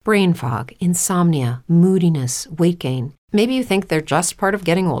Brain fog, insomnia, moodiness, weight gain. Maybe you think they're just part of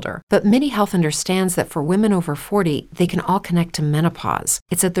getting older, but MIDI Health understands that for women over 40, they can all connect to menopause.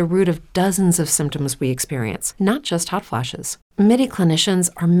 It's at the root of dozens of symptoms we experience, not just hot flashes. MIDI clinicians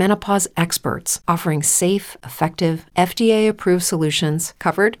are menopause experts, offering safe, effective, FDA-approved solutions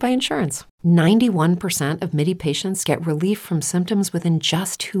covered by insurance. 91% of MIDI patients get relief from symptoms within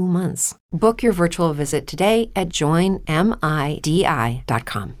just 2 months. Book your virtual visit today at joinmidi.com.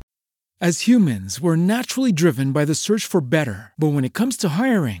 As humans, we're naturally driven by the search for better. But when it comes to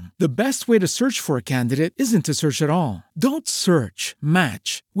hiring, the best way to search for a candidate isn't to search at all. Don't search,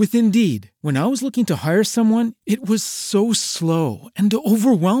 match with Indeed. When I was looking to hire someone, it was so slow and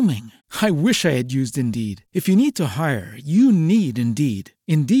overwhelming. I wish I had used Indeed. If you need to hire, you need Indeed.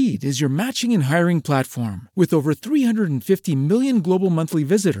 Indeed is your matching and hiring platform with over 350 million global monthly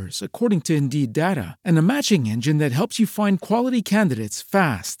visitors, according to Indeed data, and a matching engine that helps you find quality candidates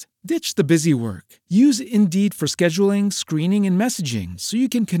fast. Ditch the busy work. Use Indeed for scheduling, screening, and messaging so you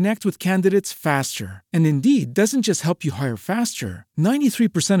can connect with candidates faster. And Indeed doesn't just help you hire faster.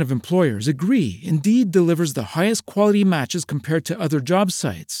 93% of employers agree Indeed delivers the highest quality matches compared to other job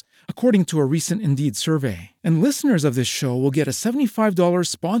sites, according to a recent Indeed survey. And listeners of this show will get a $75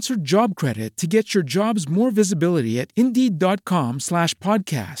 sponsored job credit to get your jobs more visibility at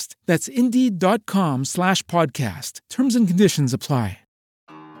Indeed.com/podcast. That's Indeed.com/podcast. Terms and conditions apply.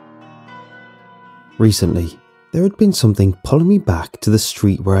 Recently, there had been something pulling me back to the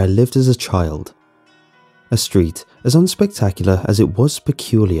street where I lived as a child. A street as unspectacular as it was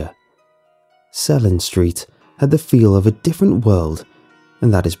peculiar. Selin Street had the feel of a different world,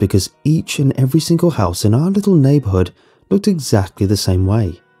 and that is because each and every single house in our little neighbourhood looked exactly the same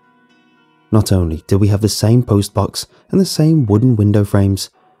way. Not only did we have the same postbox and the same wooden window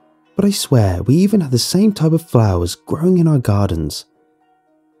frames, but I swear we even had the same type of flowers growing in our gardens.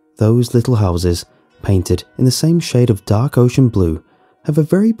 Those little houses, painted in the same shade of dark ocean blue, have a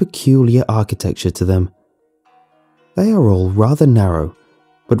very peculiar architecture to them. They are all rather narrow,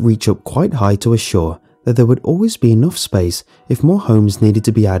 but reach up quite high to assure that there would always be enough space if more homes needed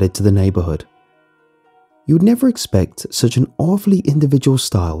to be added to the neighbourhood. You would never expect such an awfully individual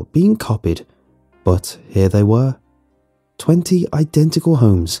style being copied, but here they were. 20 identical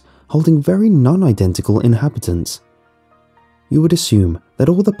homes holding very non-identical inhabitants. You would assume that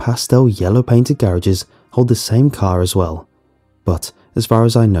all the pastel yellow painted garages hold the same car as well, but as far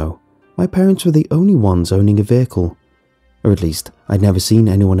as I know, my parents were the only ones owning a vehicle, or at least I'd never seen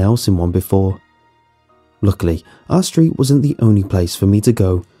anyone else in one before. Luckily, our street wasn't the only place for me to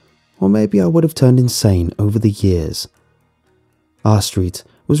go, or maybe I would have turned insane over the years. Our street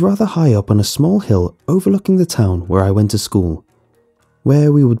was rather high up on a small hill overlooking the town where I went to school,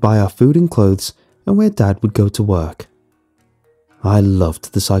 where we would buy our food and clothes and where Dad would go to work. I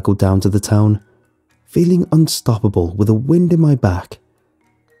loved the cycle down to the town, feeling unstoppable with a wind in my back.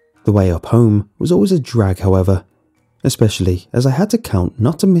 The way up home was always a drag, however, especially as I had to count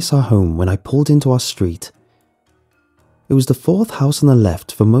not to miss our home when I pulled into our street. It was the fourth house on the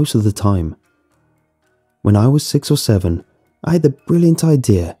left for most of the time. When I was 6 or 7, I had the brilliant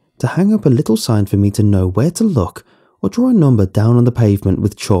idea to hang up a little sign for me to know where to look or draw a number down on the pavement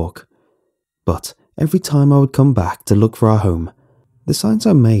with chalk. But every time I would come back to look for our home, the signs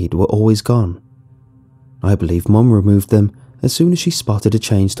I made were always gone. I believe Mum removed them as soon as she spotted a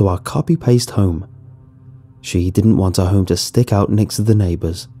change to our copy-paste home. She didn't want our home to stick out next to the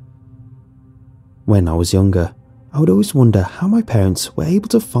neighbours. When I was younger, I would always wonder how my parents were able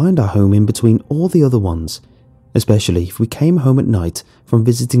to find our home in between all the other ones, especially if we came home at night from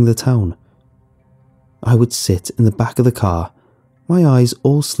visiting the town. I would sit in the back of the car, my eyes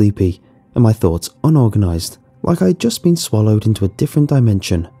all sleepy and my thoughts unorganised, like I had just been swallowed into a different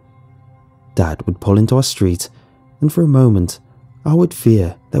dimension. Dad would pull into our street, and for a moment, I would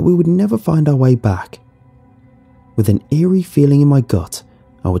fear that we would never find our way back. With an eerie feeling in my gut,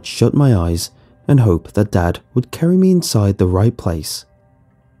 I would shut my eyes and hope that Dad would carry me inside the right place.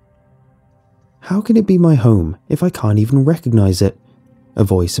 How can it be my home if I can't even recognise it? A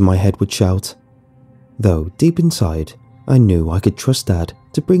voice in my head would shout. Though deep inside, I knew I could trust Dad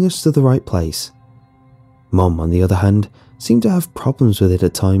to bring us to the right place. Mum, on the other hand, seemed to have problems with it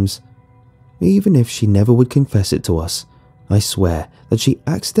at times. Even if she never would confess it to us, I swear that she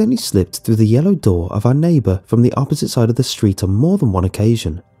accidentally slipped through the yellow door of our neighbour from the opposite side of the street on more than one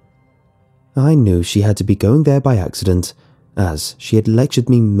occasion. I knew she had to be going there by accident, as she had lectured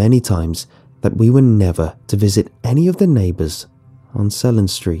me many times that we were never to visit any of the neighbours on Selin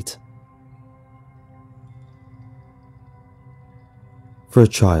Street. For a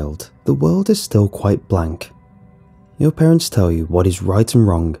child, the world is still quite blank. Your parents tell you what is right and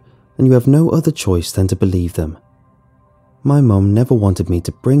wrong, and you have no other choice than to believe them. My mum never wanted me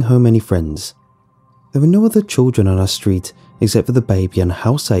to bring home any friends. There were no other children on our street except for the baby on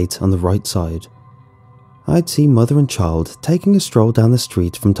house 8 on the right side. I'd see mother and child taking a stroll down the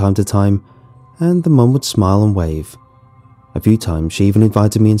street from time to time, and the mum would smile and wave. A few times she even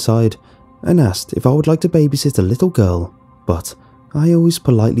invited me inside and asked if I would like to babysit a little girl, but I always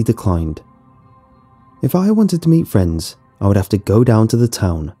politely declined. If I wanted to meet friends, I would have to go down to the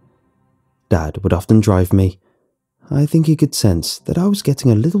town. Dad would often drive me. I think he could sense that I was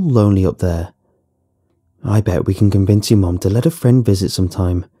getting a little lonely up there. "I bet we can convince your mum to let a friend visit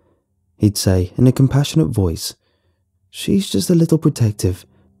sometime," he'd say in a compassionate voice. "She's just a little protective,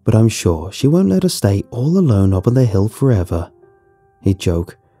 but I'm sure she won't let us stay all alone up on the hill forever," he'd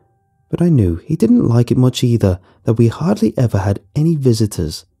joke. But I knew he didn't like it much either that we hardly ever had any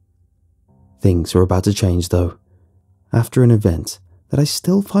visitors. Things were about to change though, after an event that I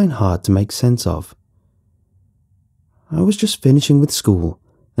still find hard to make sense of. I was just finishing with school,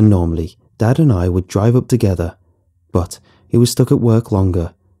 and normally Dad and I would drive up together, but he was stuck at work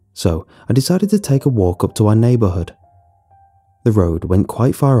longer, so I decided to take a walk up to our neighbourhood. The road went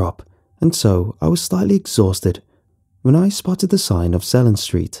quite far up, and so I was slightly exhausted when I spotted the sign of Sellen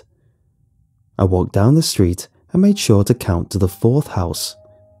Street. I walked down the street and made sure to count to the 4th house.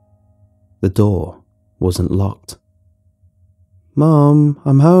 The door wasn't locked. "Mom,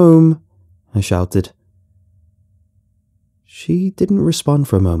 I'm home," I shouted. She didn't respond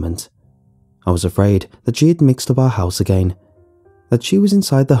for a moment. I was afraid that she had mixed up our house again, that she was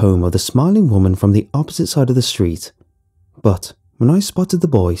inside the home of the smiling woman from the opposite side of the street. But when I spotted the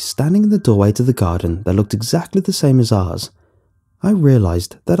boy standing in the doorway to the garden that looked exactly the same as ours, I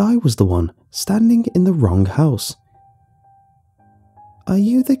realized that I was the one standing in the wrong house. "Are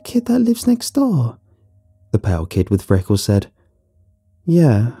you the kid that lives next door?" the pale kid with freckles said.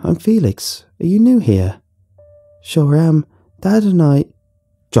 "Yeah, I'm Felix. Are you new here?" "Sure am. Dad and I—"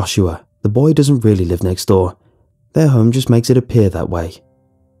 "Joshua, the boy doesn't really live next door. Their home just makes it appear that way."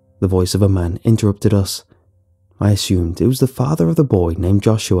 The voice of a man interrupted us. I assumed it was the father of the boy named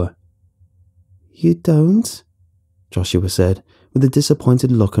Joshua. "You don't?" Joshua said, with a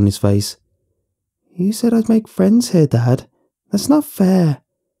disappointed look on his face. "You said I'd make friends here, Dad. That's not fair."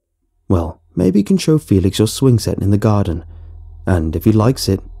 "Well, maybe you can show Felix your swing set in the garden, and if he likes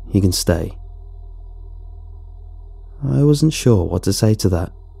it, he can stay." I wasn't sure what to say to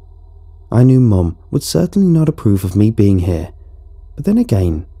that. I knew Mum would certainly not approve of me being here, but then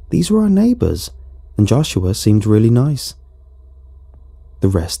again, these were our neighbours, and Joshua seemed really nice. The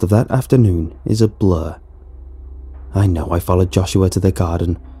rest of that afternoon is a blur. I know I followed Joshua to their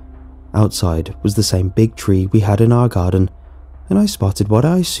garden. Outside was the same big tree we had in our garden, and I spotted what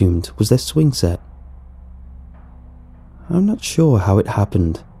I assumed was their swing set. I'm not sure how it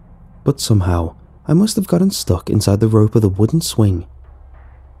happened, but somehow I must have gotten stuck inside the rope of the wooden swing.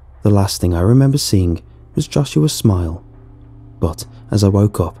 The last thing I remember seeing was Joshua's smile, but as I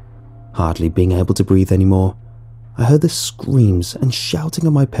woke up, hardly being able to breathe anymore, I heard the screams and shouting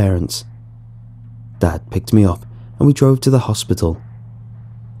of my parents. Dad picked me up and we drove to the hospital.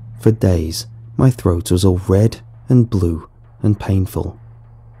 For days, my throat was all red and blue and painful.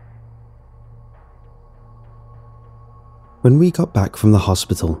 When we got back from the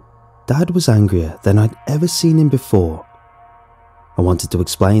hospital, Dad was angrier than I'd ever seen him before. I wanted to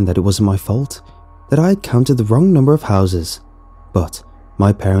explain that it wasn't my fault, that I had counted the wrong number of houses, but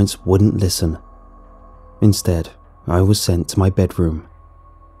my parents wouldn't listen. Instead, I was sent to my bedroom.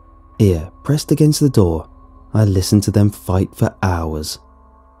 Ear pressed against the door, I listened to them fight for hours.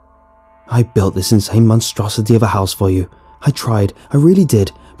 "I built this insane monstrosity of a house for you. I tried, I really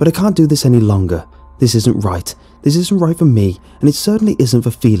did, but I can't do this any longer. This isn't right. This isn't right for me, and it certainly isn't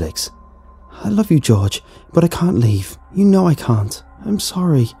for Felix. I love you, George, but I can't leave. You know I can't. I'm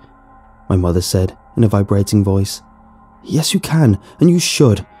sorry," my mother said in a vibrating voice. "Yes, you can, and you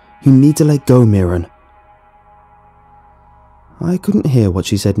should. You need to let go, Miran." I couldn't hear what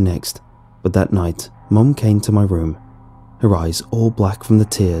she said next, but that night, Mum came to my room, her eyes all black from the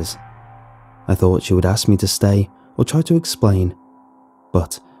tears. I thought she would ask me to stay or try to explain,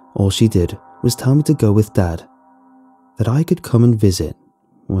 but all she did was tell me to go with Dad, that I could come and visit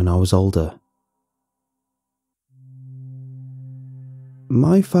when I was older.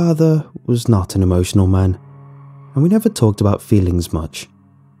 My father was not an emotional man, and we never talked about feelings much.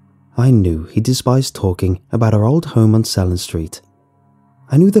 I knew he despised talking about our old home on Sellen Street.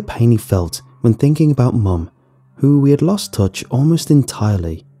 I knew the pain he felt when thinking about Mum, who we had lost touch almost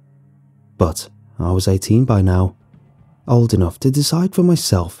entirely. But I was 18 by now. old enough to decide for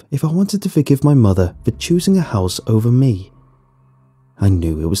myself if I wanted to forgive my mother for choosing a house over me. I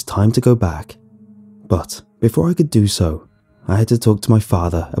knew it was time to go back, but before I could do so, I had to talk to my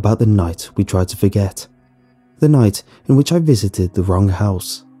father about the night we tried to forget, the night in which I visited the wrong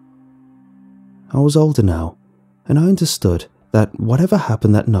house. I was older now, and I understood that whatever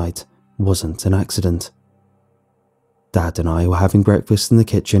happened that night wasn't an accident. Dad and I were having breakfast in the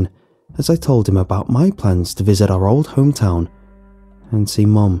kitchen as I told him about my plans to visit our old hometown and see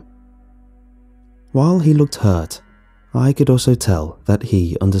Mum. While he looked hurt, I could also tell that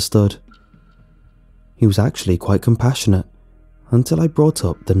he understood. He was actually quite compassionate until I brought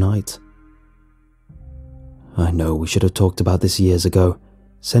up the night. I know we should have talked about this years ago.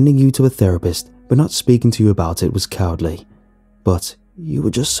 Sending you to a therapist but not speaking to you about it was cowardly. But you were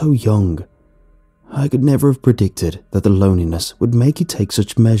just so young. I could never have predicted that the loneliness would make you take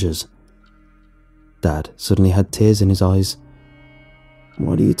such measures. Dad suddenly had tears in his eyes.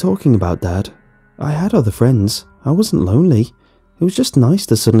 What are you talking about, Dad? I had other friends. I wasn't lonely. It was just nice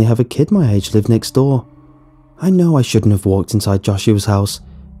to suddenly have a kid my age live next door. I know I shouldn't have walked inside Joshua's house,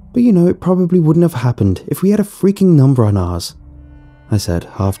 but you know it probably wouldn't have happened if we had a freaking number on ours, I said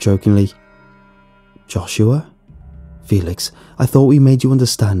half-jokingly. Joshua? Felix, I thought we made you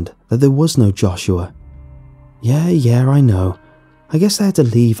understand that there was no Joshua. Yeah, I know. I guess I had to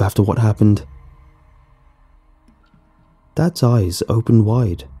leave after what happened. Dad's eyes opened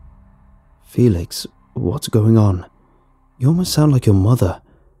wide. Felix, what's going on? You almost sound like your mother.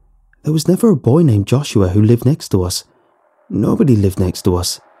 There was never a boy named Joshua who lived next to us. Nobody lived next to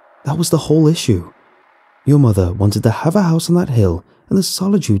us. That was the whole issue. Your mother wanted to have a house on that hill, and the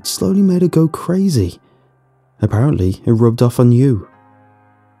solitude slowly made her go crazy. Apparently, it rubbed off on you.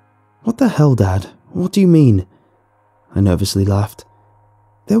 What the hell, Dad? What do you mean? I nervously laughed.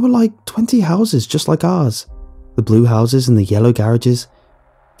 There were like 20 houses just like ours. The blue houses and the yellow garages.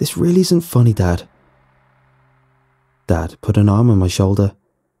 This really isn't funny, Dad. Dad put an arm on my shoulder.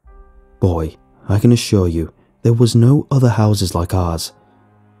 Boy, I can assure you, there was no other houses like ours.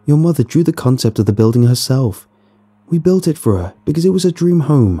 Your mother drew the concept of the building herself. We built it for her because it was a dream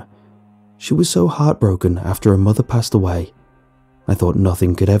home. She was so heartbroken after her mother passed away. I thought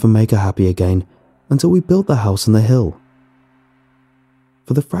nothing could ever make her happy again until we built the house on the hill.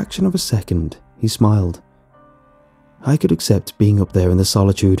 For the fraction of a second, he smiled. I could accept being up there in the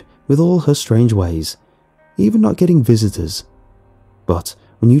solitude with all her strange ways, even not getting visitors. But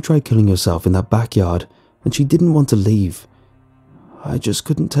when you tried killing yourself in that backyard and she didn't want to leave, I just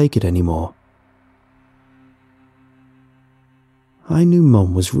couldn't take it anymore. I knew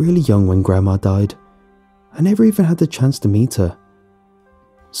Mum was really young when Grandma died. I never even had the chance to meet her.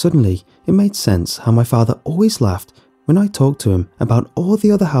 Suddenly, it made sense how my father always laughed when I talked to him about all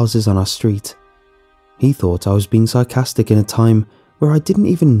the other houses on our street. He thought I was being sarcastic in a time where I didn't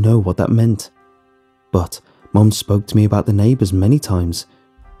even know what that meant. But Mum spoke to me about the neighbours many times.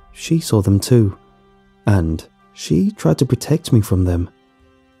 She saw them too, and she tried to protect me from them.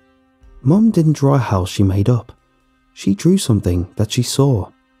 Mum didn't draw a house she made up. She drew something that she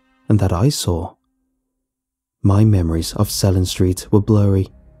saw, and that I saw. My memories of Selin Street were blurry,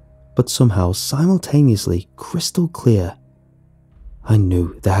 but somehow simultaneously crystal clear. I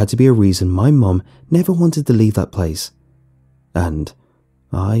knew there had to be a reason my mum never wanted to leave that place, and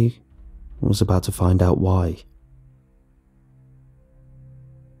I was about to find out why.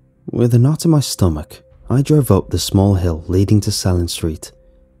 With a knot in my stomach, I drove up the small hill leading to Selin Street.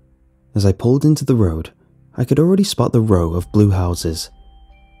 As I pulled into the road, I could already spot the row of blue houses,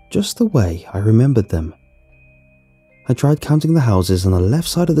 just the way I remembered them. I tried counting the houses on the left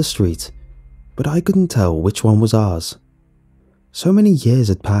side of the street, but I couldn't tell which one was ours. So many years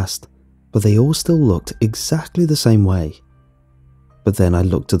had passed, but they all still looked exactly the same way. But then I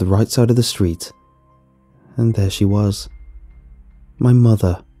looked to the right side of the street, and there she was. My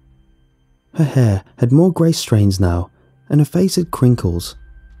mother. Her hair had more grey strands now, and her face had crinkles,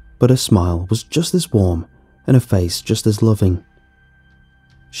 but her smile was just as warm, and her face just as loving.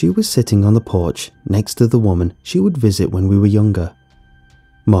 She was sitting on the porch next to the woman she would visit when we were younger.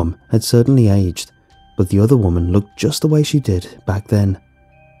 Mum had certainly aged, but the other woman looked just the way she did back then.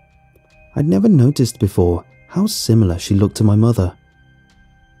 I'd never noticed before how similar she looked to my mother.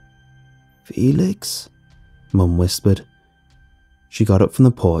 "Felix?" Mum whispered. She got up from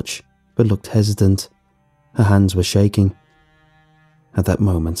the porch, but looked hesitant. Her hands were shaking. At that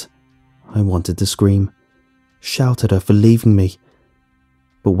moment, I wanted to scream, shout at her for leaving me.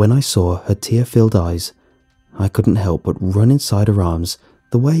 But when I saw her tear-filled eyes, I couldn't help but run inside her arms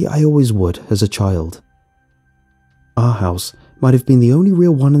the way I always would as a child. Our house might have been the only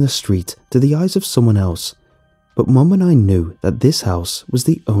real one in the street to the eyes of someone else, But Mum and I knew that this house was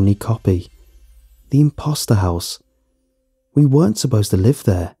the only copy. The imposter house. We weren't supposed to live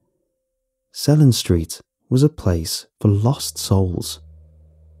there. Sellen Street was a place for lost souls.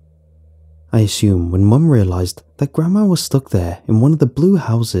 I assume when Mum realised that Grandma was stuck there in one of the blue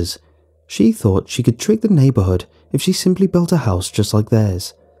houses, she thought she could trick the neighbourhood if she simply built a house just like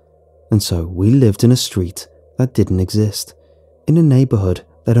theirs. And so we lived in a street that didn't exist, in a neighbourhood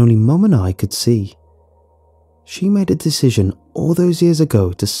that only Mum and I could see. She made a decision all those years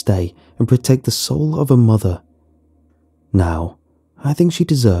ago to stay and protect the soul of her mother. Now, I think she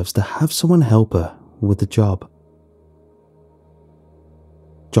deserves to have someone help her with the job.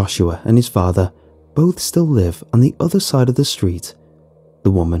 Joshua and his father both still live on the other side of the street.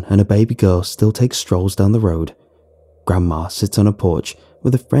 The woman and a baby girl still take strolls down the road. Grandma sits on a porch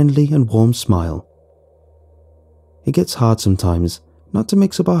with a friendly and warm smile. It gets hard sometimes not to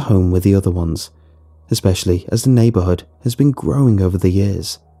mix up our home with the other ones, especially as the neighbourhood has been growing over the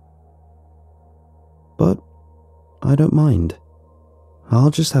years. But I don't mind.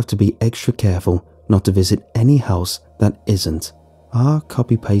 I'll just have to be extra careful not to visit any house that isn't our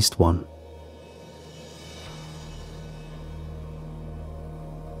copy-paste one.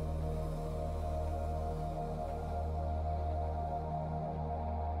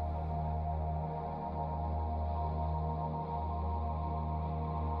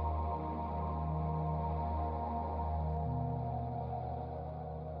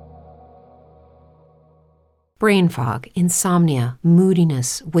 Brain fog, insomnia,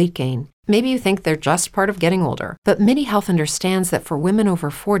 moodiness, weight gain. Maybe you think they're just part of getting older, but MIDI Health understands that for women over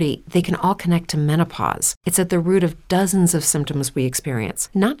 40, they can all connect to menopause. It's at the root of dozens of symptoms we experience,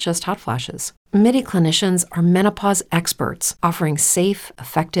 not just hot flashes. MIDI clinicians are menopause experts, offering safe,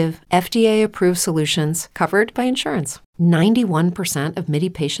 effective, FDA-approved solutions covered by insurance. 91% of MIDI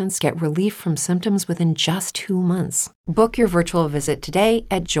patients get relief from symptoms within just 2 months. Book your virtual visit today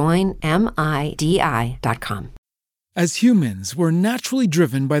at joinmidi.com. As humans, we're naturally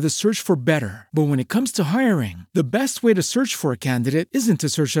driven by the search for better. But when it comes to hiring, the best way to search for a candidate isn't to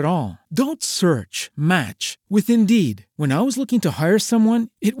search at all. Don't search, match with Indeed. When I was looking to hire someone,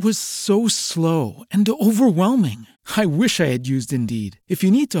 it was so slow and overwhelming. I wish I had used Indeed. If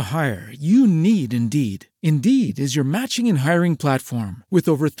you need to hire, you need Indeed. Indeed is your matching and hiring platform with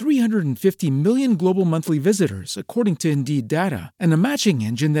over 350 million global monthly visitors, according to Indeed data, and a matching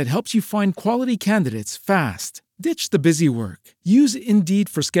engine that helps you find quality candidates fast. Ditch the busy work. Use Indeed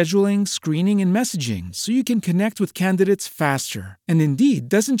for scheduling, screening, and messaging so you can connect with candidates faster. And Indeed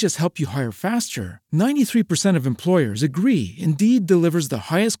doesn't just help you hire faster. 93% of employers agree Indeed delivers the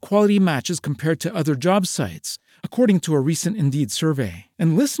highest quality matches compared to other job sites, according to a recent Indeed survey.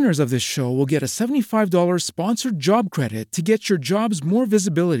 And listeners of this show will get a $75 sponsored job credit to get your jobs more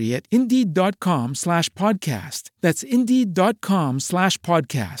visibility at Indeed.com/podcast. That's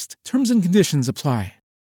Indeed.com/podcast. Terms and conditions apply.